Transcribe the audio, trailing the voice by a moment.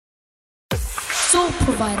soul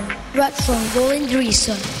provider, right from Roland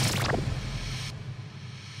Riso.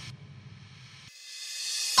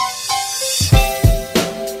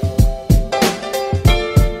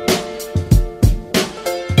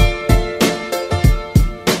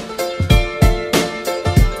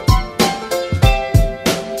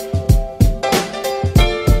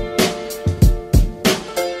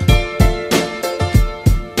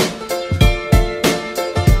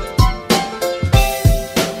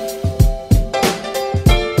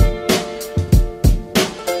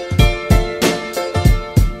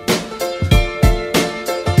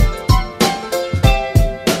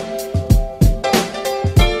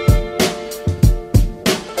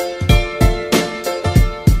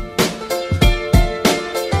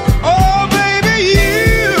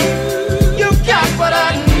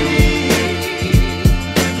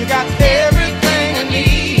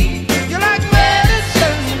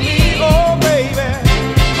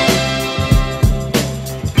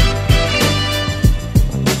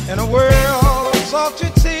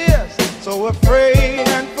 So afraid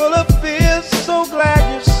and full of fear, so glad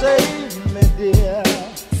you saved me, dear.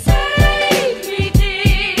 Save me,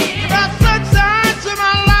 dear. You brought sunshine to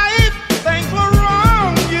my life. Things were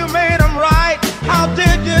wrong, you made them right. How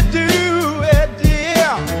did you do it, dear?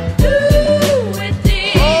 Do it,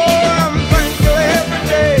 dear. Oh, I'm thankful every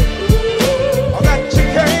day that you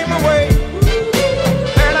came away.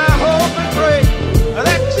 And I hope and pray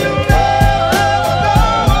that you'll never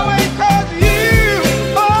go away, 'cause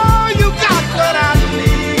you got what I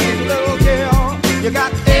need, little girl. You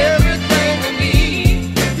got everything I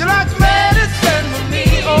need. You're like medicine to me,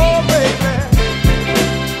 oh baby.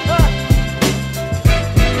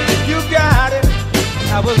 You got it.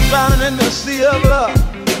 I was drowning in the sea of love,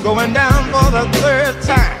 going down for the third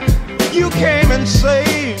time. You came and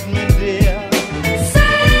saved me.